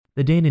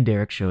The Dane and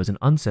Derek Show is an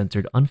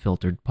uncensored,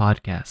 unfiltered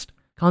podcast.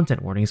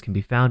 Content warnings can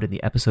be found in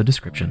the episode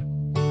description.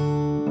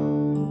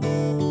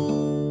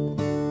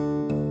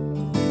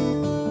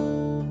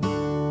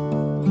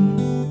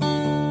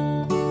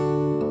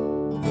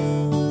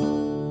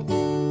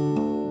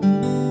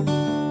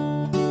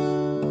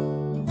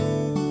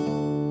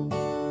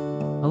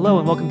 Hello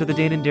and welcome to the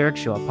Dane and Derek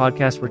Show, a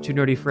podcast where two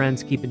nerdy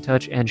friends keep in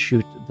touch and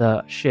shoot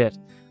the shit.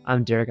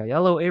 I'm Derek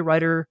Aiello, a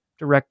writer,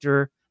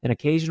 director, an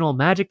occasional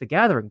Magic the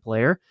Gathering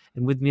player,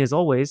 and with me as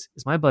always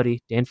is my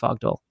buddy, Dane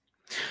Fogdall.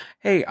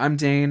 Hey, I'm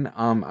Dane.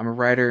 I'm a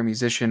writer, a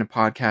musician, a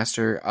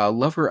podcaster, a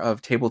lover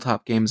of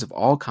tabletop games of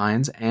all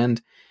kinds,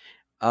 and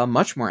a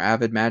much more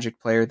avid Magic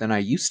player than I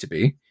used to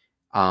be.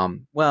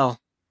 Well,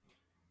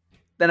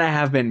 than I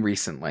have been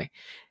recently.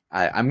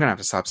 I'm going to have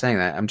to stop saying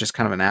that. I'm just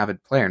kind of an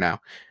avid player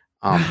now.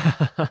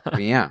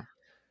 But yeah.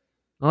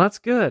 Well, that's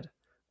good.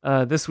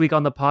 This week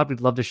on the pod,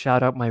 we'd love to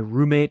shout out my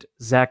roommate,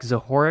 Zach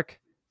Zahorik.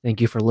 Thank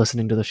you for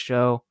listening to the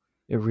show.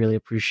 I really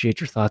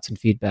appreciate your thoughts and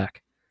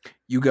feedback.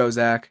 You go,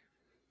 Zach.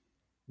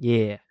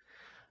 Yeah.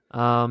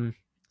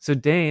 So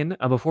Dane,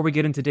 before we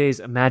get into today's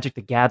Magic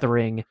the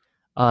Gathering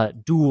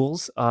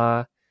duels,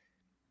 what's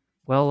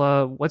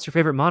your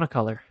favorite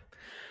monocolor?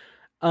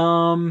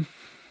 I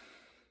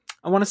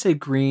want to say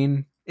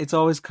green. It's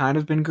always kind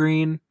of been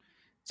green.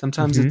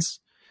 Sometimes it's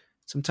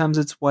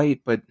white,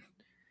 but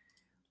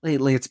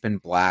lately it's been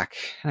black.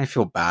 And I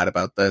feel bad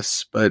about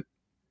this, but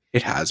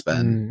it has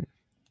been.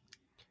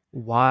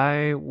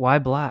 Why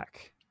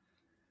black?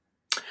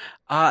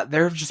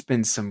 There have just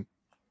been some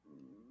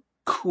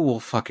cool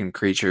fucking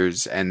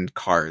creatures and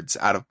cards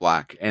out of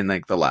black in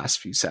like the last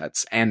few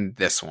sets, and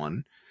this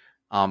one.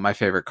 My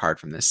favorite card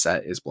from this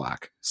set is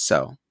black.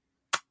 So,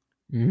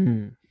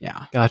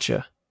 yeah,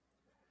 gotcha.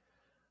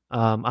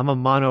 I'm a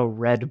mono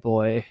red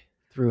boy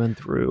through and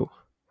through.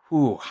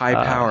 Ooh, high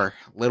power,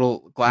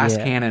 little glass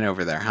cannon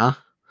over there, huh?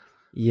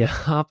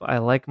 Yep, I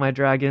like my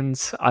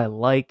dragons. I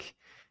like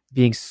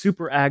being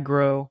super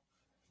aggro,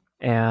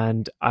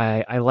 and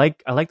I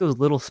like those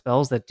little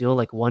spells that deal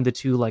like 1 to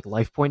 2 like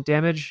life point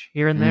damage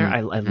here and there. I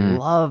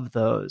love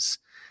those.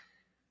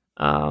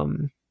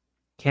 Can't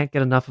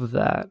get enough of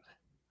that.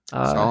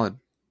 Solid.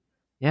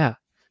 Yeah.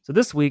 So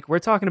this week we're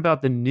talking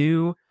about the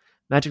new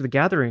Magic the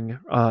Gathering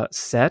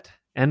set,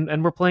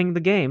 and we're playing the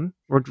game.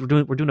 We're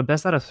doing a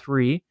best out of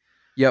 3.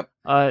 Yep.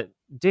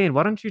 Dane,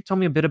 why don't you tell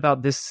me a bit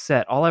about this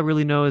set? All I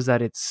really know is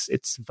that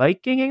it's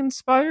Viking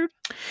inspired.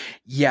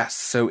 Yes,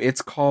 so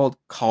it's called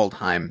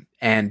Kaldheim,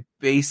 and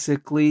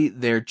basically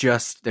they're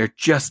just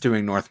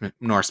doing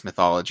Norse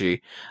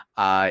mythology.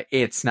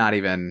 It's not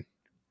even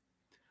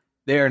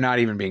they're not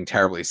even being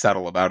terribly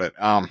subtle about it.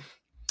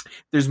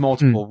 There's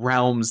multiple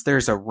realms.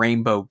 There's a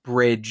rainbow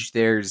bridge.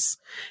 There's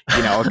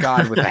a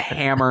god with a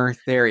hammer.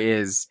 There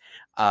is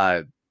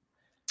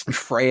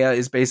Freya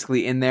is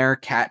basically in there,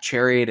 cat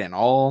chariot and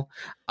all.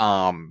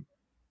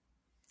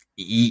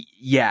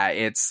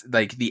 It's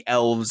like the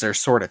elves are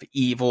sort of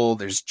evil.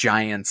 There's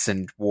giants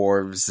and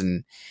dwarves,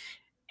 and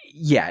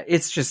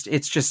it's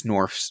just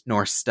Norse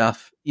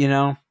stuff,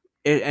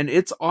 and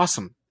it's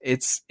awesome.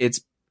 It's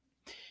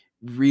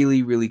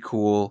really, really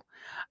cool.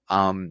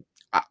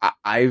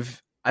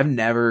 I've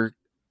never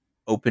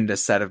opened a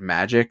set of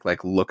Magic,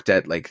 like looked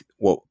at like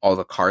all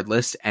the card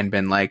list and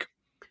been like,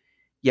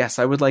 yes,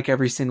 I would like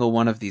every single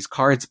one of these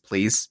cards,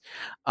 please.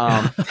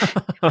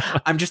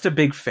 I'm just a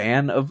big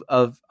fan of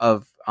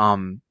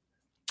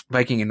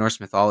Viking and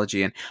Norse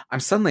mythology, and I'm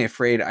suddenly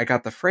afraid I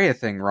got the Freya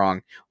thing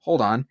wrong.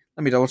 Hold on,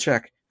 let me double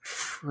check.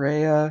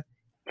 Freya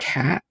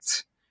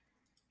cat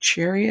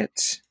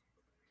chariot.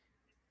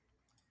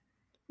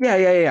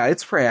 Yeah.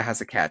 It's Freya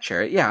has a cat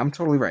chariot. Yeah, I'm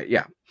totally right.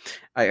 Yeah.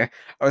 I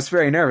was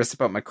very nervous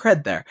about my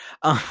cred there.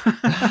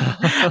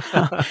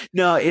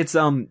 No, it's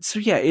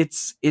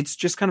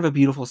just kind of a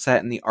beautiful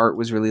set, and the art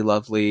was really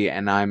lovely,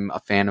 and I'm a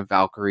fan of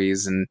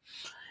Valkyries and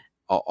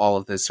all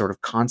of this sort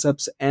of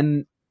concepts,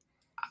 and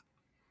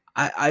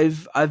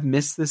I've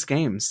missed this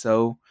game.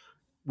 So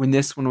when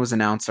this one was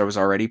announced, I was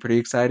already pretty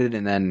excited,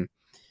 and then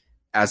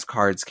as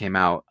cards came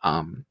out,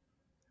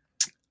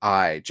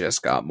 I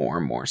just got more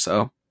and more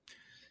so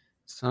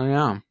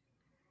yeah.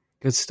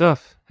 Good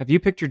stuff. Have you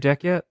picked your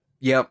deck yet?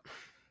 Yep.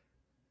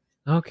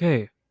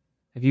 Okay.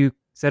 Have you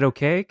said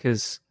okay?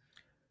 Because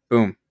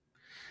boom.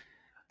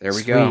 There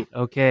we go.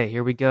 Okay,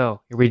 here we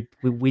go. Here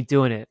we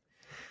doing it.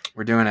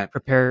 We're doing it.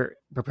 Prepare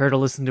to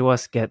listen to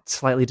us get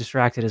slightly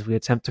distracted as we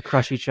attempt to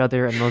crush each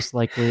other, and most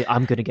likely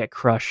I'm going to get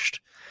crushed.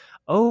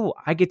 Oh,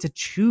 I get to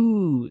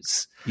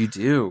choose. You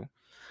do.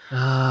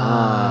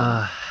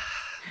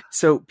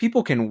 So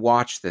people can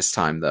watch this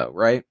time though,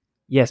 right?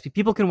 Yes,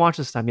 people can watch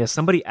this time. Yes,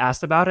 somebody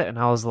asked about it, and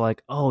I was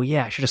like, "Oh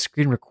yeah, I should have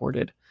screen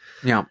recorded."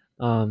 Yeah.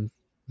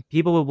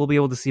 People will be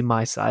able to see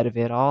my side of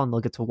it all, and they'll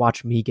get to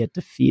watch me get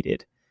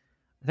defeated.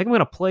 I think I'm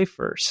gonna play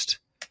first.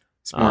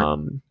 Smart.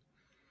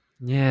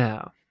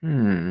 Yeah.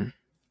 And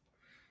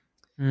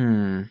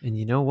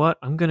you know what?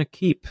 I'm gonna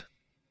keep.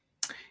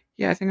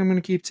 Yeah, I think I'm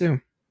gonna keep too.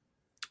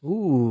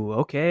 Ooh,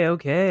 okay.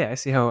 I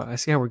see how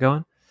we're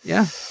going.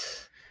 Yeah.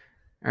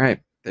 All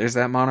right. There's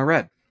that mono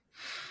red.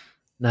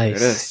 There it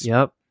Nice. is.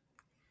 Yep.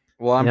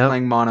 Well, I'm Yep.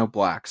 playing mono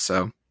black,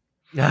 so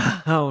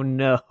Oh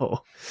no.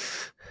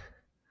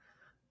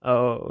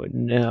 Oh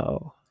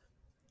no.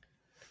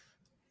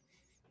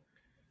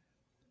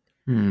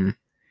 hmm.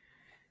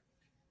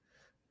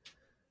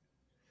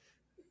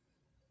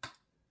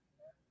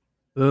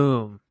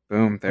 Boom.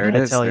 Boom. What There did it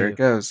I is. tell There it you?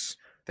 goes.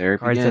 There it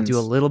Cards that do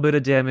a begins. little bit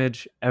of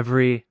damage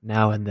every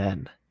now and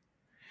then.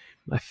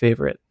 My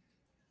favorite.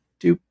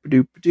 Doop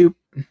doop doop.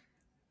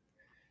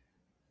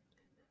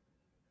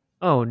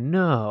 Oh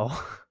no.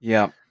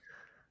 Yep.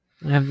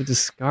 I have to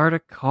discard a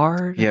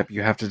card? Yep.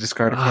 You have to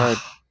discard a card.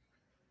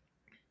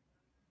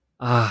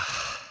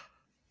 Ah.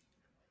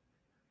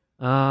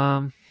 Ah.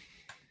 Um.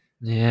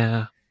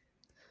 Yeah.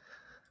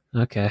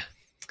 Okay.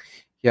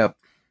 Yep.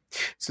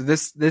 So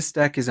this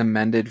deck is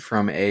amended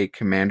from a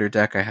commander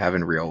deck I have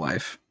in real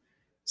life.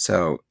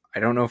 So I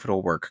don't know if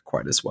it'll work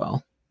quite as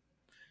well.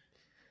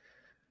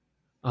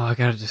 Oh, I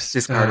gotta just.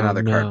 Discard Oh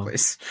another card, no.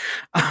 please.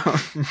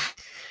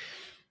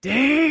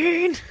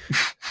 Dane!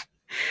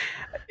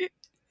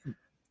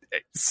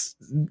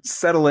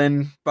 Settle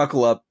in,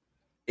 buckle up.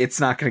 It's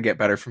not going to get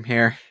better from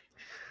here.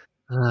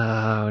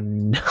 Oh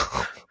no.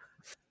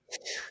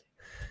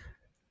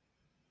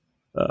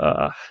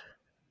 Uh,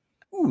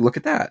 Ooh, look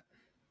at that.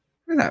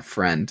 Look at that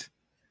friend.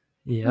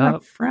 Look at that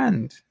yep.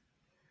 friend.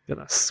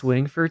 Gonna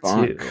swing for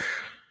Bonk. 2.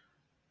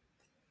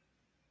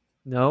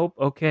 Nope.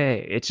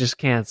 Okay. It just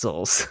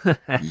cancels.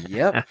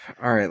 Yep.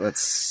 All right,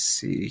 let's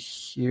see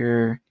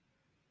here.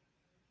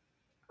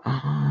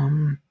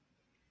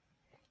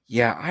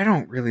 Yeah, I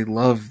don't really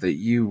love that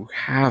you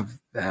have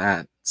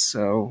that,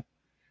 so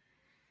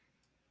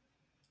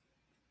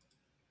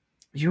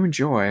you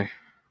enjoy.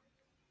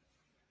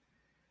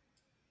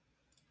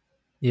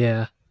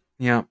 Yeah.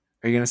 Yeah.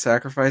 Are you going to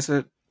sacrifice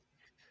it?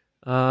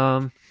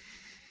 Um.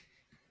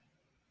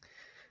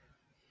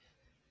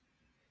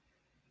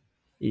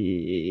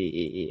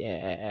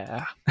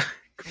 Yeah.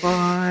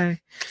 Goodbye.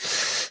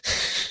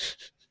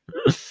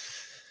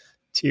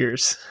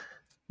 Tears.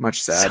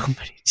 Much So sad.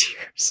 many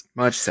tears.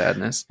 Much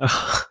sadness.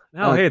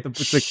 No, hey,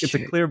 it's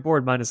a clear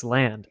board minus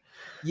land.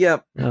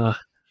 Yep. Here's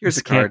This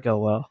a can't card. go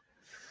well.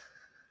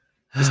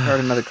 Discard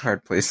another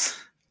card, please.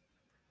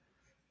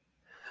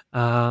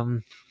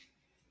 Um.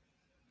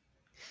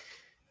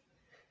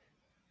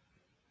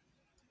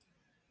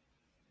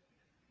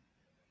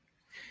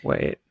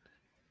 Wait.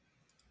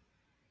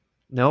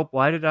 Nope.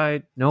 Why did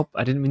I? Nope.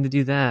 I didn't mean to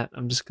do that.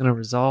 I'm just gonna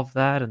resolve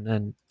that and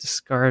then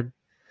discard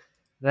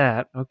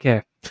that.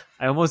 Okay.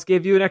 I almost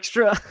gave you an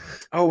extra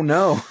Oh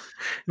no.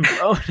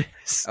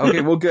 bonus.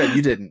 Okay, well good.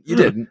 You didn't. You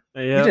didn't.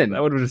 You Yep, that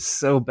didn't. would have been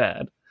so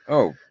bad.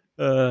 Oh,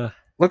 Uh,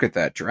 look at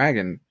that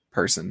dragon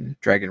person.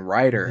 Dragon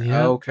rider.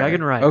 yeah, Okay.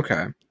 Dragon Rider.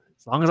 Okay.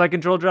 As long as I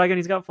control dragon,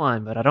 he's got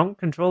flying, but I don't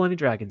control any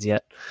dragons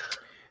yet.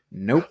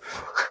 Nope.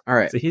 All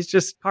right. So he's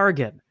just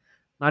Kargan,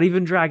 not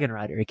even Dragon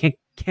Rider. He can't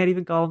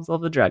even call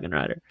himself a Dragon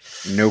Rider.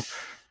 Nope.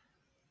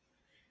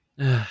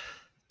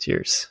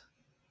 Tears.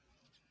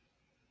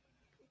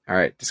 All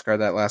right. Discard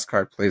that last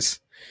card, please.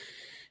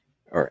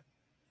 All right.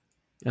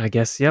 I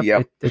guess. Yep.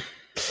 Yep.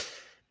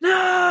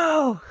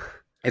 No.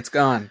 It's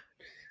gone.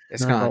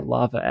 It's Not gone. the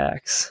lava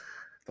axe.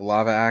 The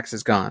lava axe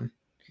is gone.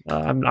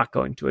 I'm not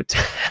going to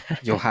attack.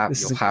 You'll have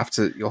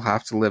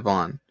to live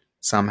on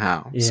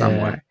somehow, some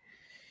way.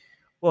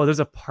 Well, there's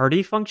a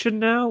party function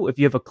now. If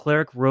you have a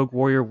cleric, rogue,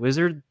 warrior,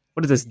 wizard,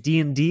 what is this,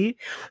 D&D?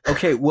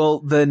 Okay, well,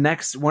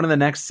 one of the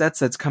next sets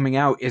that's coming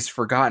out is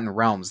Forgotten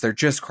Realms. They're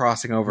just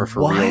crossing over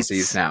for What?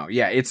 realsies now.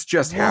 Yeah, it's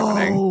just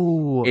happening.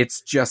 Whoa. It's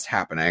just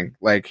happening.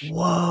 Like,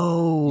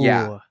 Whoa.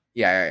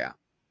 yeah.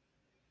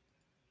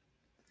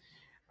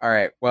 All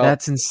right, well,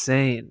 That's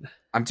insane.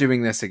 I'm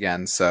doing this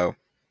again, so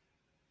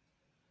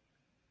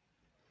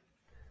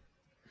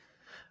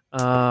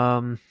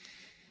I'm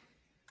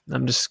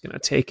just gonna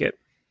take it.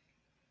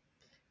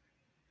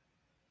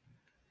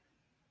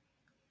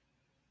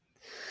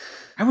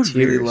 I would Tears.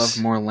 really love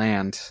more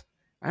land.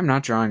 I'm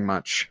not drawing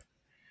much.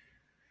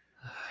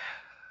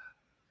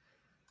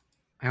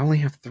 I only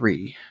have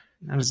 3.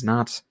 That is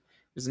not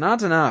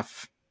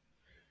enough.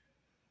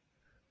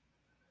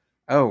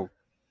 Oh,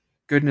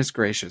 goodness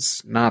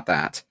gracious, not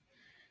that.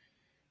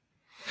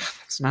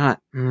 It's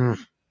not.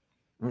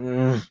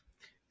 Fine.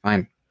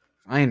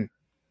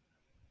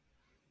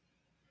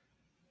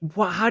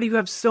 How do you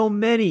have so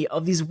many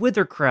of these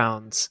wither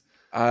crowns?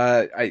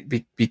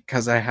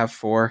 Because I have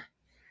 4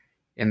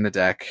 in the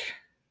deck.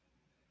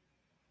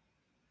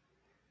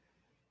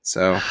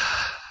 So,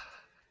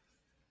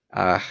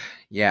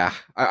 yeah,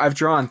 I've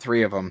drawn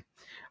 3 of them.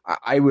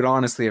 I would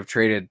honestly have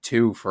traded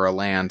 2 for a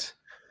land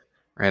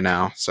right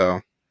now.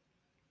 So,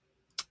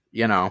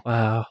 you know.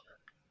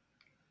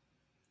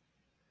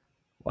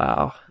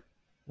 Wow.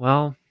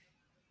 Well.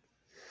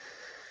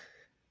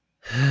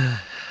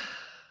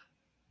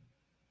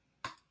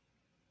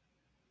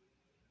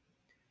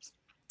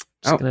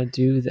 Just gonna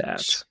do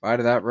that. Spy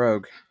to that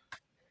rogue.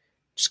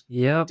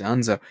 Yep.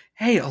 Dunzo.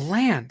 Hey, a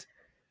land.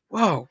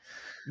 Whoa.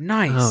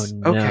 Nice.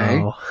 Oh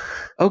no.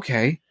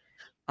 Okay.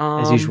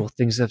 As usual,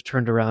 things have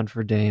turned around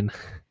for Dane.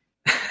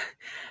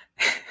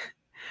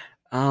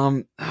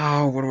 Oh,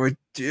 what do I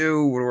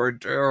do? What do I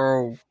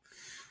do?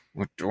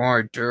 What do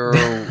I do?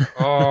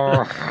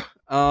 Oh,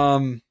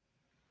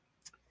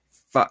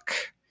 fuck.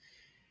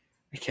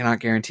 I cannot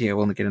guarantee I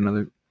will get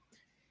another.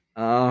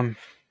 Um,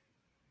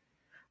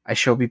 I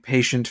shall be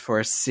patient for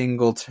a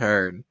single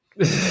turn.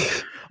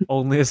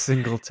 Only a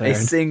single A turn.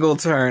 single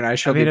turn. I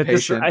shall be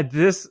patient. At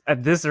this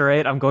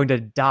rate, I'm going to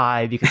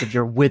die because of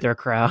your wither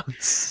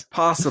crowns.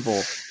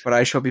 Possible, but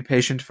I shall be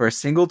patient for a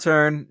single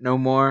turn. No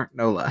more,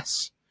 no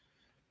less.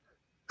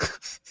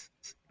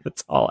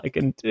 That's all I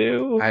can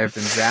do. I have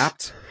been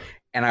zapped,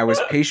 and I was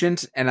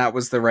patient, and that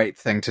was the right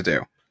thing to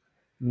do.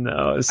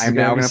 No, this is I'm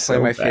now going going to to play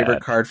so my favorite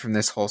bad. card from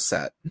this whole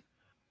set.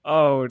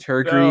 Oh,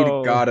 Tergreed,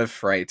 no. God of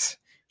Fright.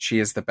 She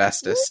is the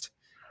bestest.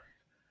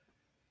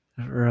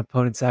 Her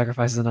opponent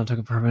sacrifices a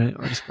non-token permanent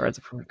or discards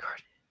a permanent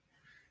card.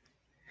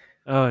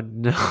 Oh,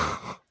 no.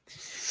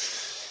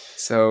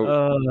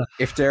 So,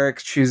 if Derek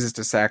chooses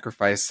to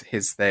sacrifice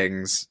his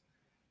things,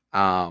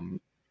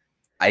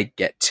 I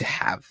get to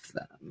have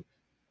them.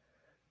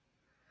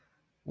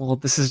 Well,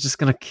 this is just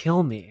going to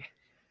kill me.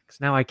 Because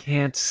now I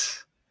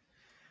can't...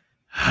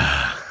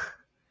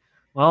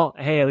 Well,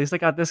 hey, at least I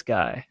got this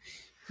guy.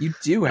 You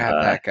do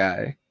have that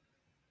guy.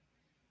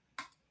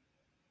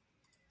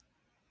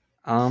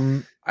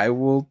 I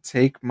will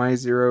take my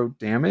 0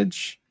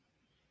 damage.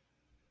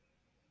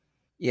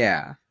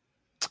 Yeah.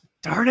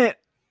 Darn it.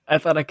 I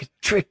thought I could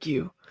trick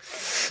you.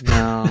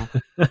 No.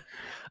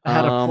 I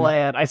had a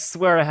plan. I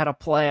swear I had a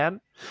plan.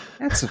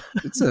 It's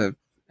a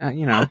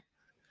you know.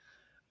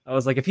 I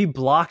was like, if he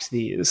blocks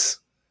these,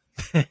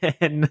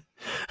 then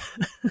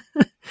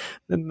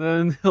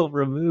then he'll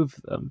remove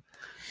them.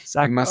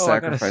 You must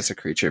sacrifice a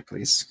creature,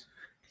 please.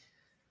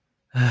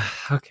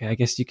 Okay, I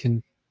guess you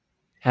can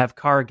have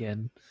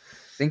Kargan.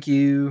 Thank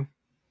you.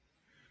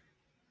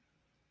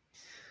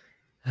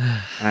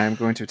 And I am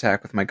going to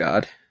attack with my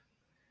god.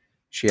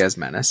 She has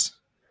menace.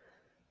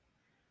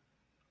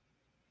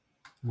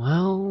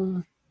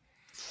 Well,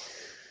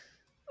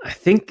 I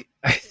think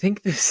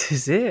this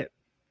is it.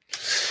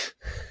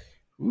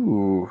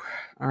 Ooh.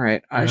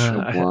 Alright, I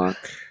shall block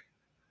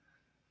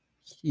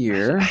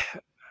here.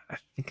 I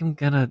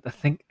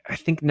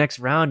think next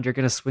round you're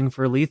gonna swing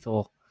for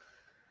lethal.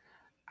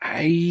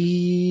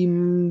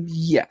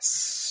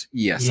 Yes, I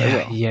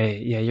will.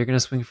 Yeah, you're gonna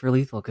swing for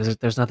lethal because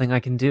there's nothing I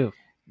can do.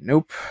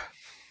 Nope.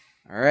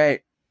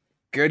 Alright.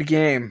 Good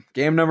game.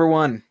 Game number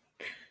 1.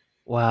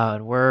 Wow,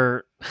 and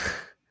we're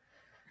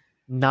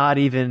not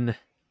even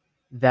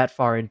that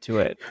far into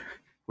it.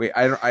 Wait,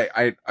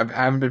 I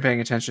haven't been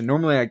paying attention.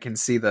 Normally I can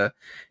see the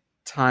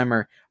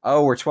timer.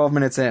 Oh, we're 12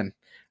 minutes in.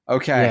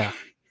 Okay. Yeah.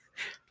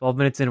 12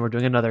 minutes in, we're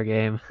doing another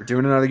game. We're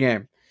doing another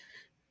game.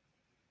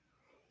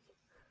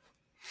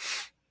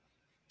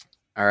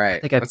 All right. I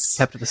think I've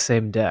kept the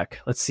same deck.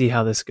 Let's see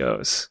how this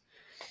goes.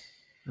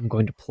 I'm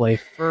going to play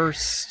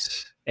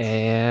first,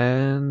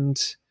 and...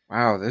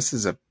 Wow, this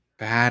is a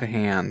bad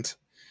hand.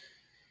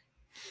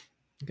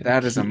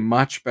 That is a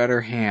much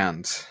better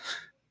hand.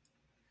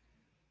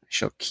 I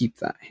shall keep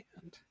that hand.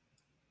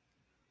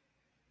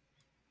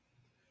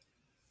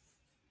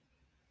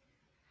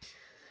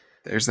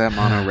 There's that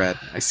mono red.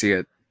 I see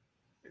it.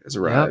 It has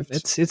arrived.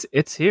 Yep,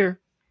 it's here.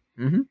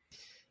 Mm-hmm.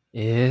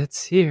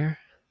 It's here.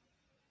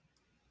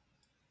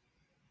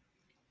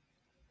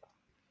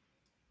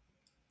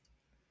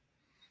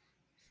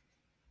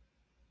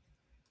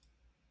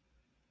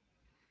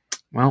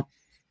 Well,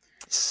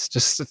 it's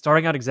just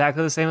starting out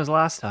exactly the same as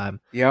last time.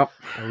 Yep.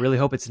 I really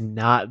hope it's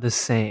not the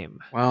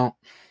same. Well,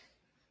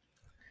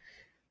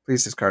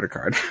 please discard a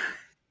card.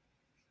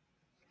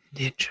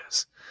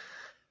 Ninjas.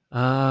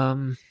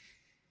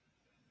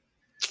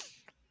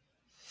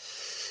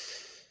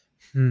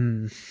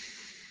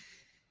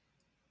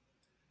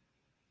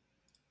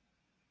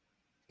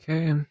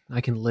 Okay,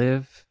 I can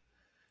live.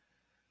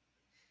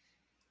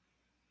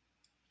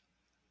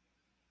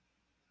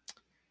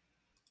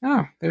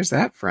 Oh, there's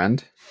that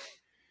friend.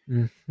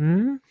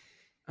 Mm-hmm.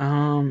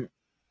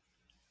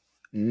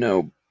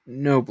 No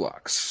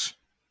blocks.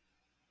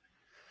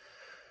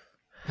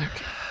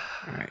 Okay.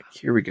 All right.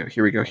 Here we go.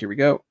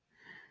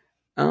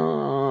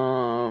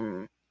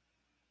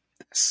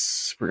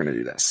 This. We're gonna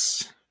do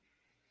this.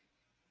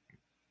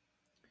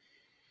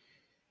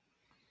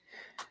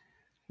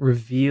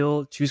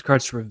 Choose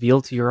cards to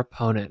reveal to your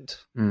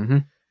opponent. Mm-hmm.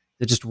 Is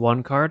it just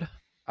one card?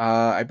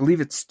 I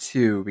believe it's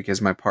 2 because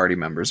my party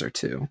members are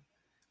 2.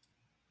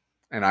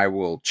 And I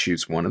will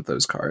choose one of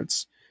those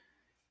cards.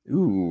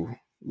 Ooh.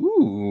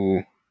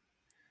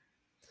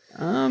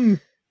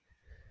 Man,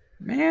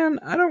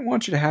 I don't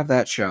want you to have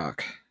that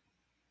shock.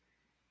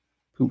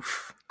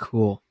 Poof.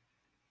 Cool.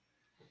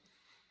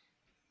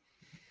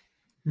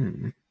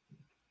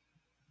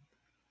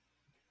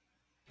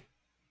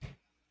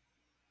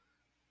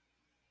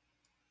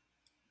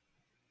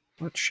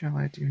 What shall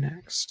I do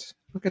next?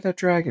 Look at that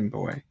dragon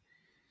boy.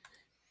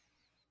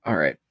 All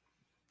right.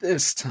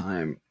 This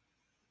time,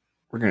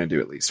 we're going to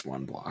do at least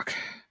one block.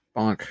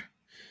 Bonk.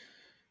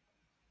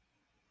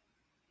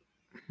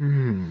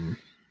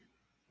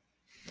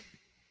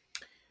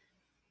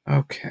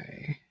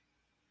 Okay.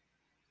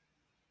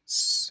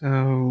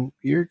 So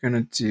you're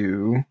gonna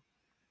do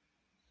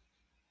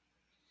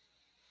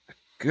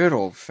good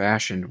old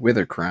fashioned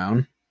Wither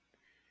Crown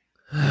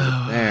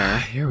over there.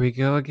 Here we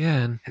go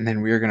again. And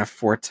then we're gonna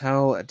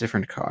foretell a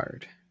different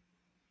card.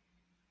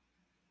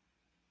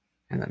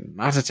 And then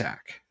not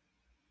attack.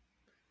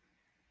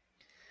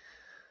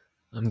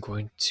 I'm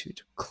going to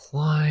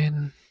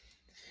decline.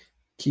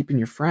 Keeping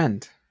your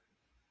friend.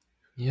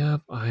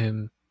 Yep, I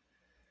am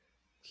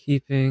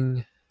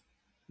keeping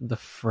the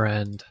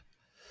friend.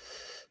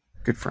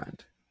 Good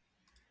friend.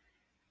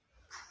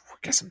 I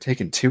guess I'm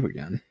taking 2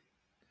 again.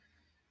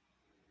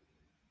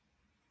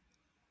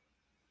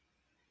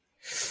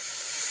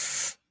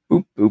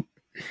 Boop, boop.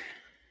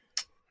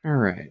 All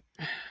right.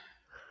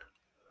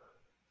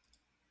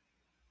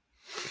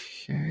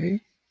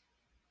 Okay.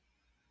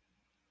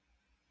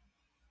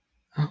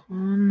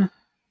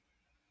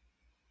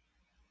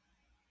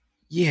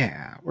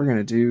 Yeah, we're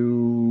gonna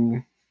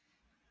do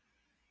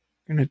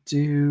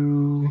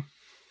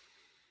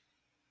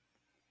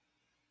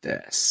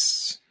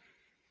this.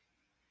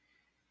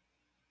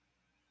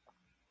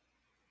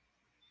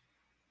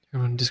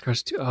 Everyone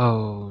discards 2.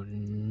 Oh,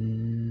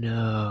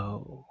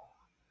 no.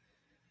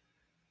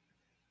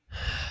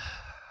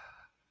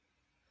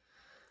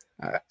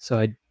 So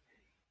I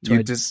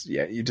You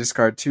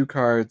discard 2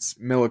 cards,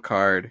 mill a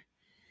card.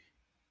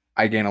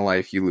 I gain a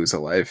life, you lose a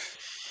life.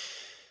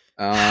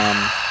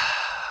 And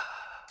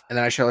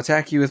then I shall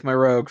attack you with my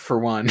rogue for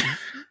 1.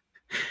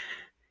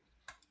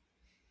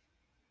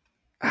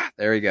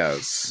 There he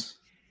goes.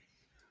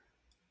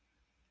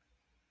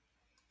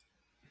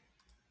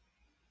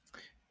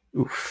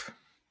 Oof.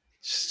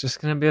 It's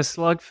just going to be a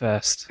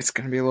slugfest. It's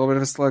going to be a little bit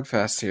of a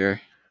slugfest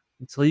here.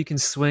 Until you can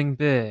swing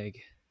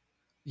big.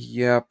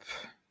 Yep.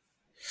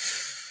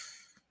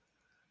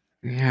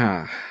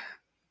 Yeah.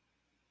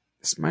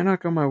 This might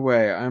not go my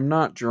way. I'm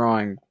not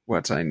drawing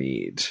what I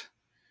need.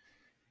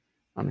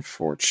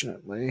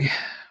 Unfortunately.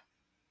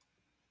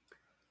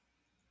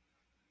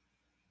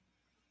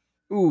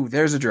 Ooh,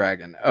 there's a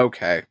dragon.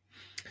 Okay.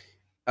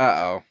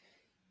 Uh-oh.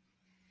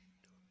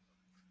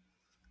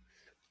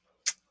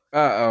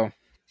 Uh-oh.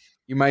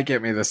 You might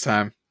get me this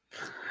time.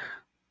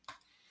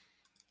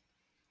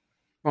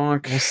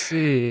 Bonk. We'll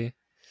see.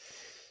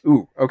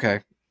 Ooh, okay.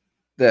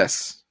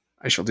 This.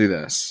 I shall do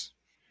this.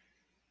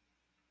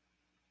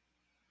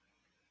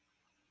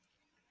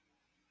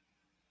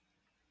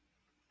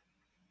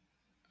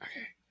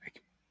 Okay.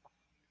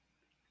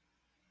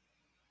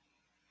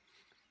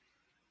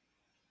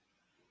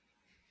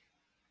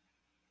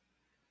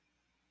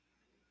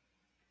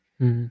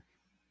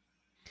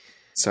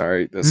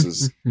 Sorry, this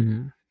is...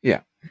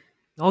 Yeah.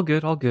 All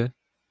good, all good.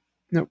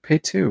 No, pay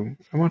 2.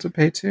 I want to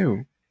pay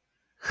 2.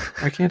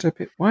 Why can't I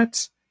pay...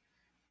 What?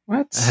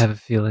 What? I have a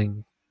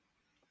feeling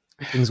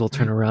things will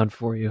turn around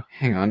for you.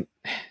 Hang on.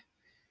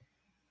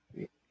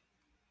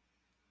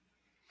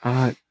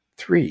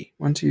 3.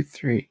 1, 2,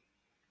 3.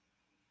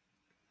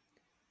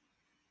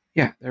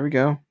 Yeah, there we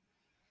go.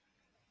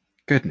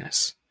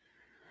 Goodness.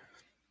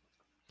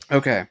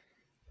 Okay.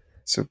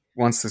 So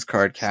once this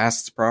card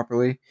casts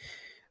properly,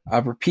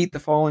 repeat the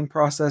following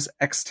process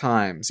X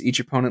times. Each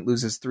opponent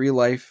loses 3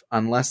 life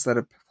unless that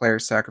a player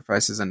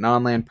sacrifices a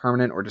non-land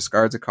permanent or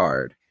discards a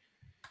card.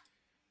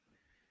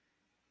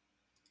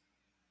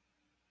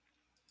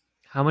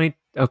 How many?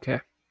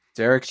 Okay.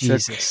 Derek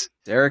Jesus.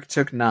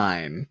 took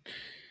 9.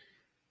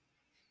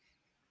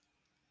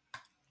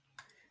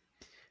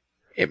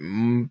 It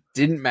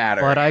didn't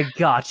matter. But I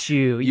got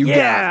you. You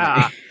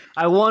yeah! got me.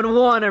 I won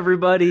 1,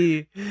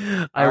 everybody.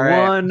 I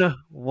won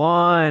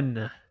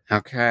 1.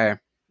 Okay.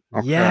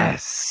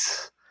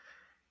 Yes.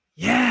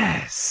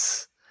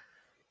 Yes.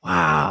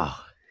 Wow.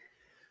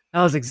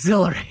 That was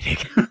exhilarating.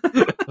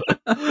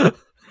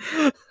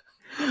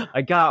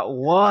 I got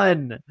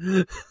 1.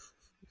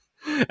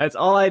 That's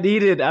all I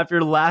needed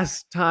after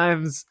last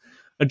time's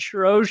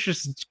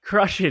atrocious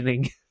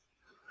crushing.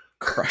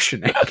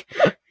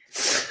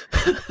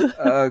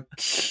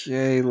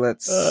 Okay,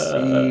 let's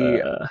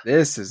see.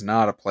 This is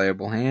not a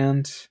playable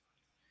hand.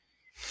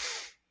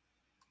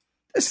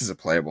 This is a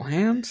playable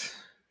hand.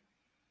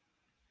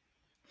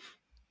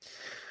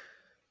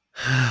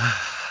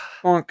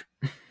 Bonk.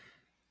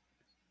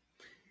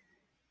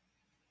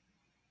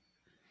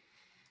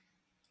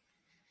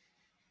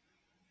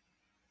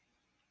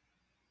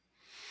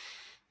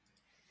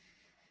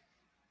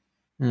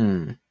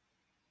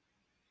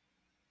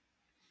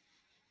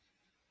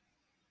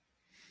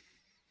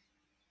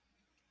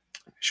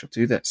 I shall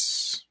do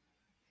this.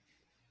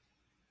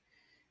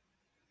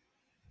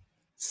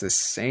 It's the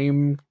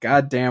same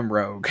goddamn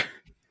rogue.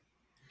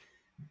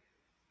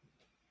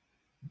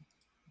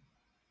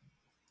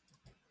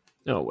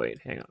 Oh, wait,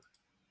 hang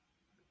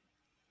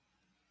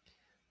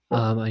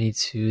on. I need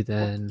to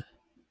then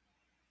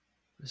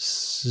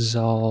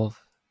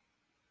resolve.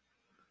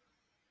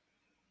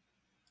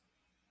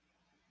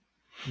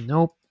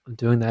 Nope, I'm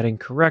doing that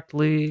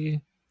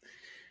incorrectly.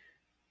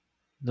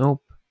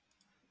 Nope.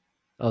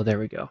 Oh, there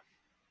we go.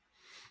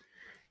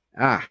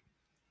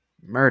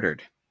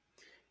 Murdered.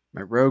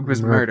 My rogue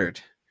was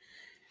murdered.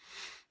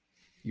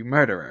 You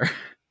murderer.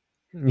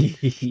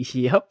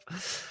 Yep.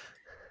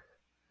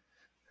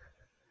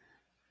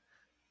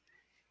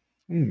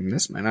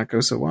 This might not go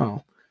so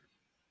well.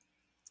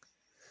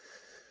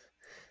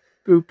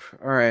 Boop.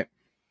 All right.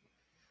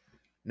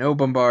 No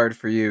bombard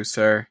for you,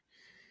 sir.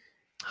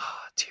 Oh,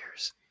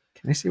 tears.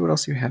 Can I see what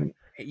else you have?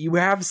 You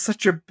have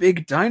such a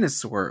big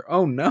dinosaur.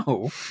 Oh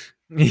no.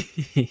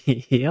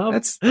 Yep.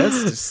 That's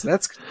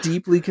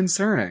deeply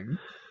concerning.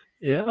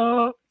 Yep.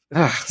 Can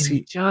you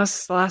See,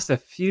 just last a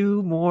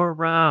few more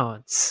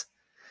rounds?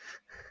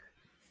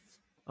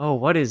 Oh,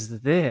 what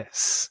is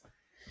this?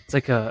 It's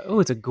like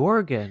it's a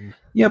Gorgon.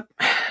 yep.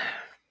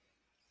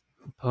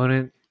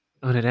 Opponent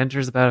when it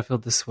enters the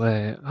battlefield this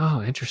way.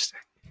 Oh, interesting.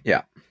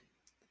 Yeah.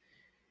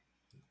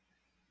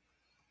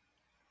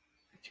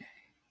 Okay.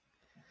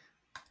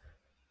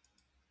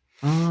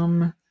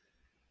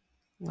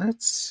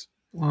 Let's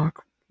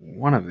block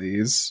one of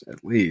these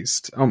at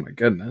least. Oh my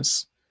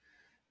goodness.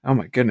 Oh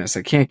my goodness,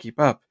 I can't keep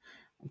up.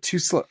 I'm too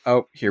slow.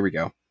 Oh, here we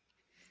go.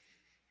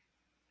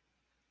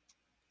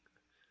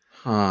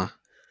 Huh.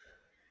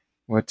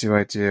 What do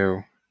I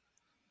do?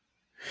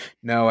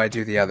 No, I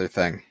do the other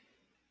thing.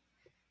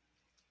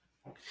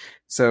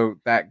 So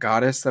that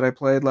goddess that I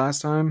played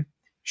last time,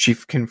 she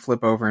can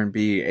flip over and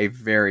be a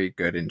very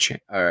good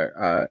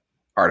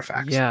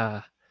artifact.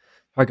 Yeah.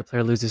 Target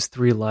player loses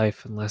 3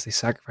 life unless they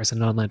sacrifice a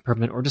non-land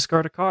permanent or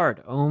discard a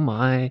card. Oh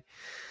my.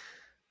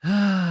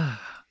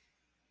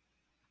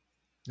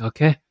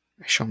 Okay.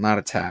 I shall not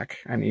attack.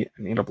 I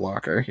need a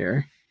blocker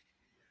here.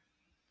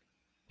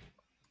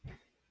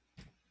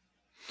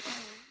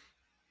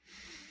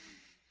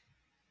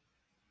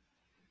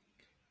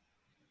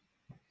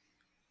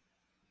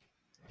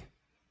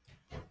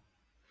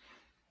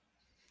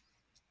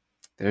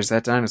 There's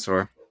that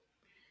dinosaur.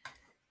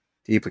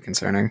 Deeply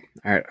concerning.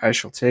 Alright, I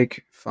shall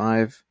take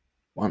 5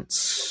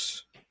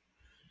 once.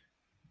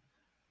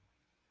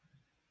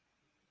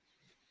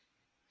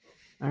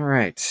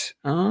 Alright.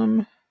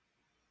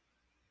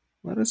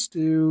 Let us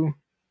do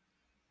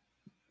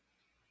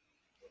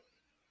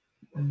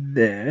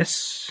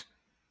this.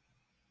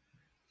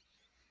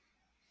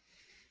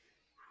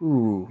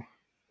 Ooh.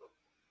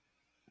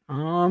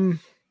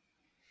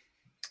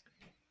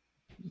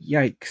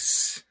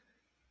 Yikes.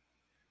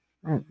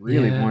 I don't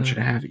really want you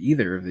to have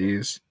either of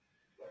these.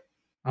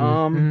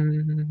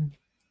 Mm-hmm.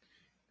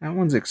 That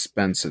one's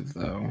expensive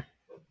though.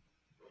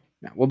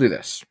 Now we'll do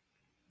this.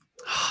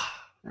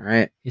 All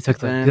right. You took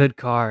the good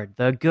card.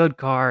 The good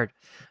card.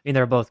 I mean,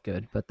 they're both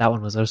good, but that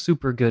one was a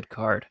super good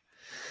card.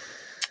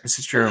 This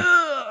is true.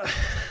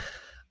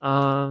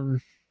 I'll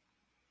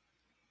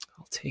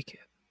take it.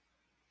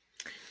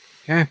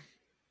 Okay.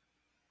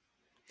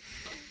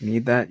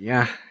 Need that?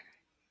 Yeah.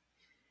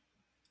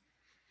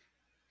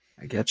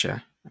 I get you. All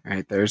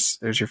right. There's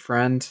your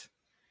friend.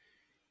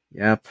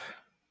 Yep.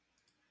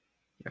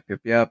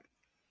 Yep.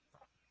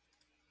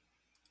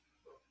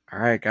 All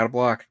right. Got a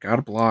block.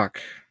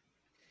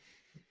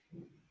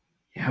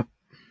 Yep.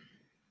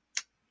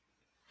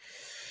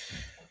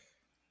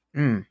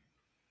 We're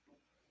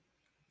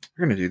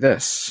gonna do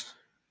this.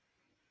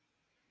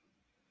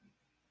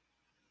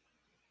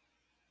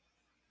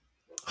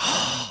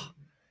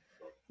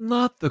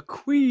 Not the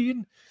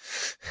queen.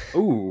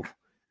 Ooh.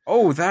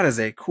 Oh, that is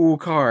a cool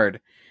card.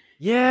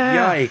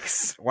 Yeah.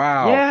 Yikes.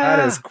 Wow. Yeah.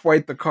 That is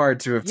quite the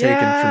card to have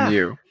taken from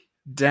you.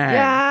 Dang.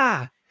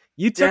 Yeah.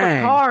 You took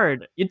a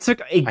card. You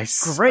took a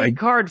great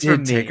card from me. I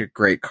did take a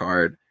great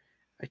card.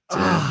 I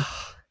did.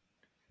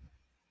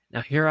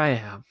 Now here I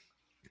am.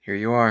 Here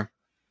you are.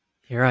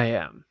 Here I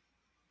am.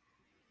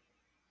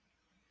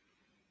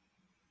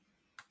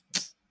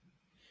 Let's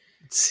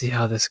see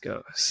how this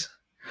goes.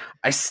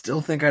 I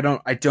still think I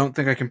don't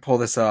think I can pull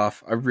this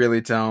off. I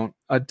really don't.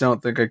 I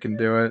don't think I can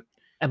do it.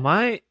 Am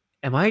I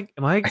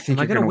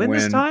gonna win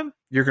this time?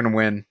 You're gonna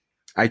win.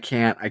 I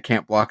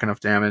can't block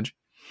enough damage.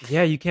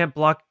 Yeah, you can't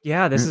block.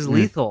 Yeah, this is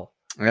lethal.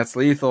 That's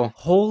lethal.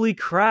 Holy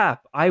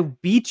crap. I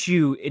beat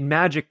you in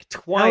Magic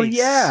twice. Hell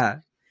yeah.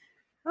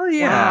 Hell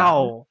yeah.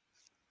 Wow.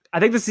 I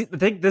think this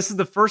is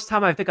the first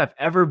time I think I've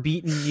ever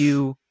beaten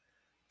you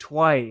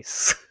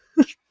twice.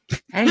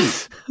 Hey.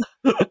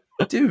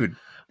 Dude.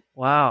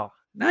 Wow.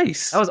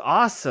 Nice. That was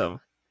awesome.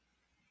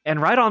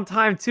 And right on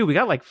time too. We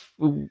got like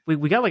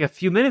a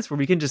few minutes where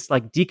we can just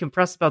like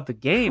decompress about the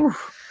game.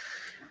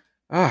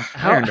 I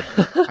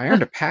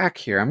earned a pack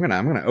here. I'm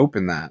gonna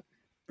open that.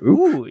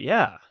 Ooh,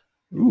 yeah.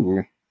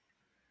 Ooh.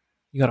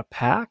 You got a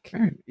pack?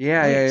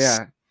 Yeah, nice.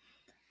 Yeah.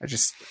 I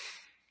just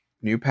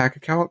new pack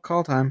of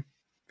call time.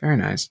 Very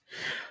nice.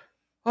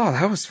 Oh,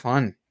 that was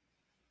fun.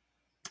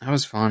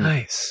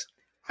 Nice.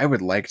 I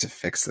would like to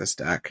fix this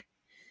deck.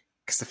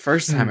 Because the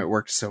first time it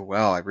worked so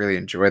well, I really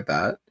enjoyed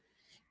that.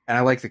 And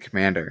I like the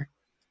commander.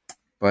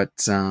 But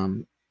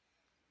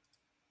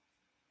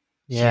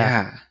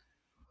yeah.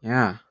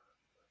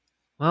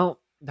 Well,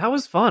 that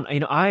was fun. You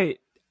know, I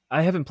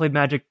haven't played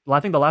Magic. I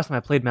think the last time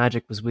I played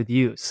Magic was with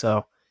you,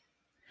 so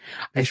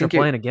thanks for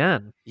playing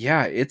again.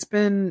 Yeah, it's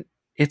been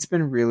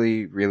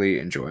really, really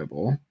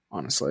enjoyable,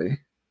 honestly.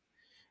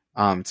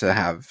 To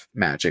have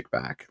Magic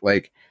back.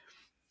 Like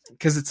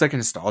because it's like a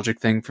nostalgic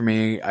thing for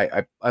me.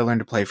 I learned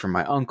to play from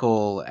my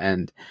uncle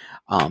and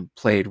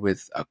played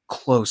with a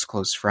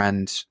close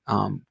friend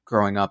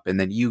growing up, and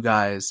then you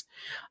guys,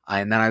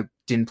 and then I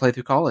didn't play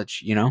through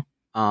college,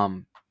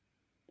 um,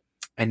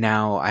 and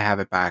now I have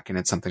it back, and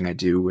it's something I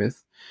do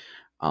with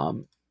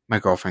my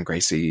girlfriend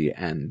Gracie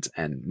and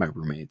my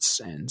roommates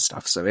and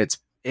stuff. So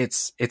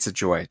it's a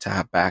joy to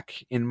have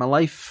back in my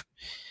life,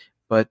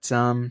 but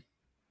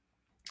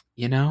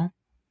you know,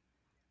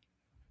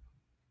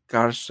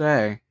 gotta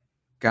say,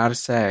 gotta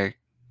say.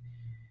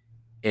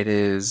 It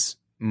is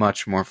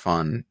much more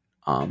fun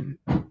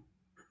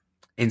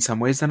in some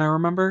ways than I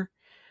remember.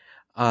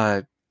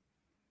 Uh,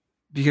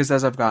 because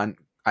as I've gotten,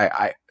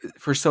 I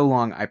for so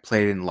long I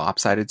played in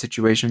lopsided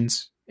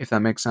situations, if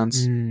that makes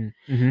sense.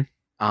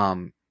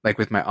 Mm-hmm. Like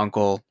with my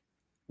uncle,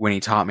 when he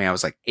taught me, I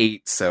was like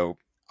 8, so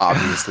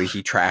obviously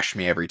he trashed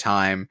me every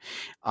time.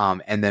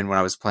 And then when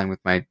I was playing with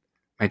my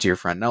dear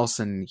friend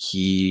Nelson,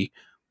 he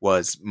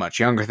was much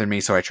younger than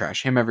me, so I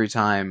trash him every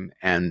time.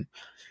 And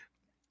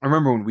I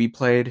remember when we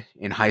played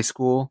in high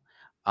school,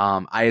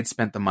 I had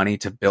spent the money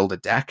to build a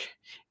deck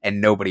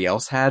and nobody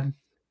else had.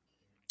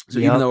 So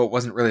even Yep. though it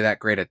wasn't really that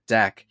great a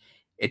deck,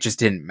 it just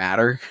didn't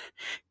matter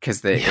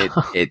because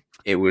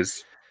it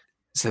was,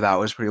 so that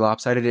was pretty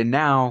lopsided. And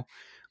now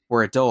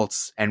we're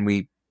adults and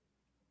we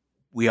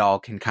all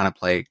can kind of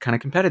play kind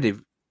of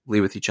competitively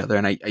with each other.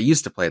 And I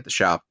used to play at the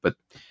shop, but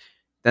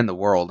then the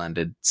world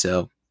ended.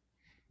 So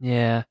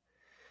Yeah.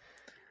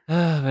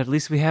 But at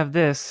least we have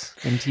this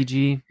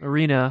MTG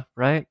Arena,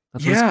 right?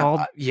 That's what it's yeah, called.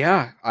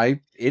 yeah,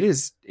 it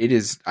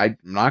is. I'm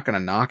not going to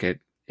knock it.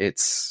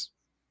 It's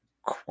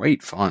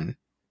quite fun.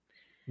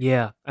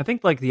 Yeah, I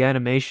think like the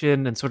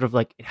animation and sort of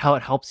like how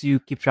it helps you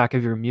keep track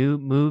of your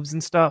moves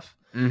and stuff.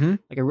 Mm-hmm.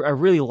 Like I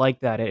really like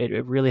that.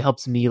 It really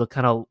helps me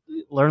kind of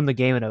learn the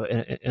game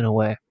in a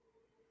way.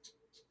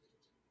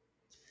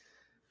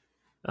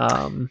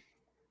 Um,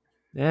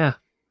 yeah,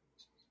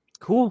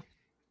 cool.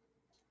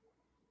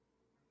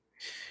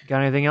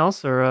 Got anything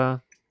else,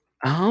 or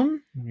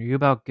Um, are you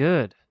about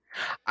good?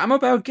 I'm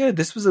about good.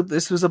 This was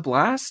a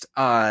blast.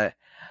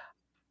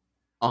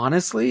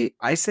 Honestly,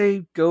 I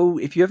say go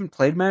if you haven't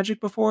played Magic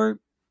before.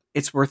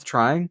 It's worth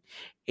trying.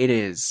 It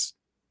is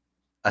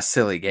a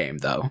silly game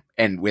though,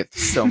 and with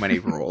so many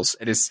rules.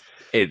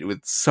 It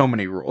with so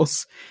many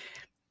rules.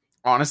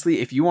 Honestly,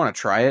 if you want to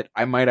try it,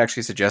 I might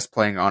actually suggest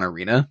playing on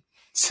Arena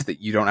so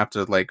that you don't have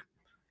to like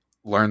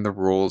learn the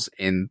rules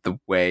in the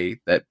way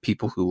that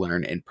people who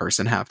learn in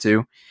person have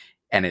to,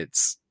 and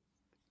it's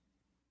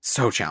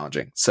so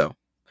challenging. So,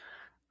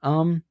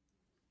 um,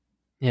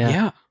 Yeah,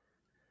 yeah.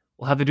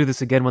 we'll have to do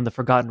this again when the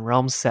Forgotten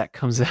Realms set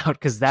comes out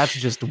because that's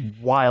just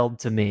wild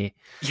to me.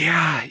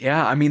 Yeah,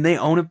 yeah. I mean, they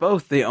own it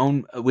both. They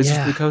own Wizards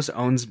of the Yeah, Coast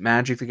owns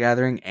Magic the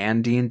Gathering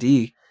and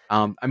D&D.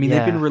 I mean,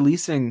 they've been yeah,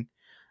 releasing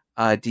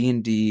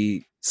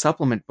D&D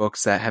supplement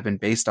books that have been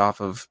based off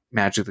of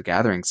Magic the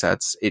Gathering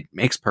sets. It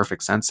makes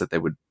perfect sense that they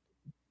would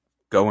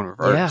go in yeah.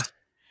 reverse.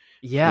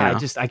 Yeah, You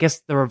know, I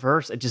guess the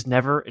reverse.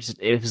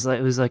 It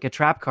was like a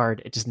trap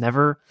card. It just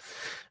never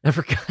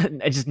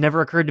it just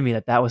never occurred to me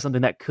that was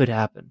something that could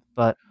happen.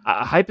 But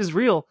hype is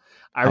real.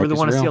 I hype really is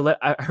want to see real.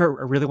 I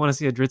really want to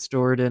see a Drit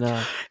stored in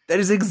a That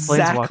is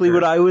exactly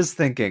what Planeswalker. I was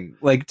thinking.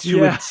 Like to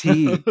a Yeah.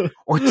 T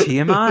or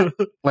Tiamat.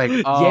 Like,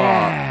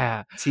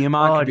 Yeah.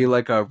 Tiamat Oh could be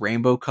like a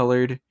rainbow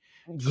colored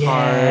card, or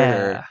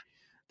yeah.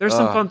 There's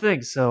some fun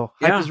things. So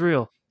hype yeah, is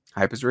real.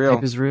 hype is Hype real.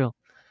 is real.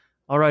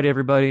 All right,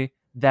 everybody.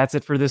 That's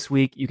it for this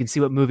week. You can see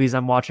what movies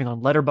I'm watching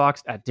on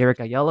Letterboxd at Derek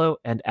Aiello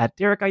and at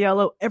Derek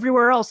Aiello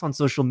everywhere else on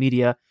social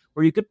media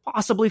where you could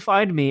possibly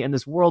find me in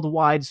this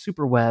worldwide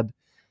superweb.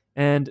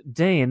 And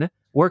Dane,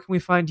 where can we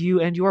find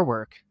you and your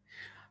work?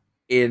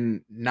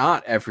 In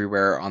not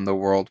everywhere on the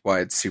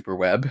worldwide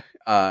superweb.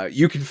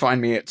 You can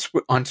find me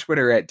on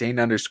Twitter at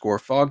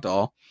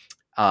Dane_Fogdoll.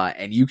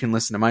 And you can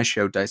listen to my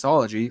show,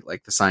 Diceology,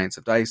 like the science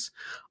of dice,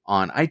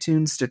 on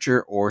iTunes,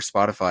 Stitcher, or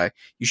Spotify.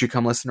 You should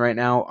come listen right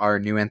now. Our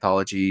new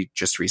anthology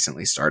just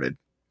recently started.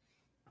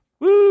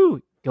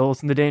 Woo! Go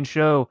listen to Dane's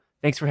show.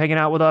 Thanks for hanging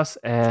out with us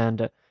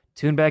and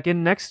tune back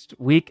in next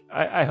week,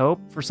 I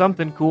hope, for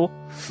something cool.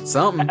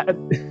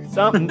 Something.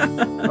 Something.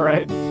 All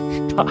right.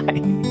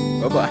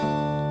 Bye. Bye-bye.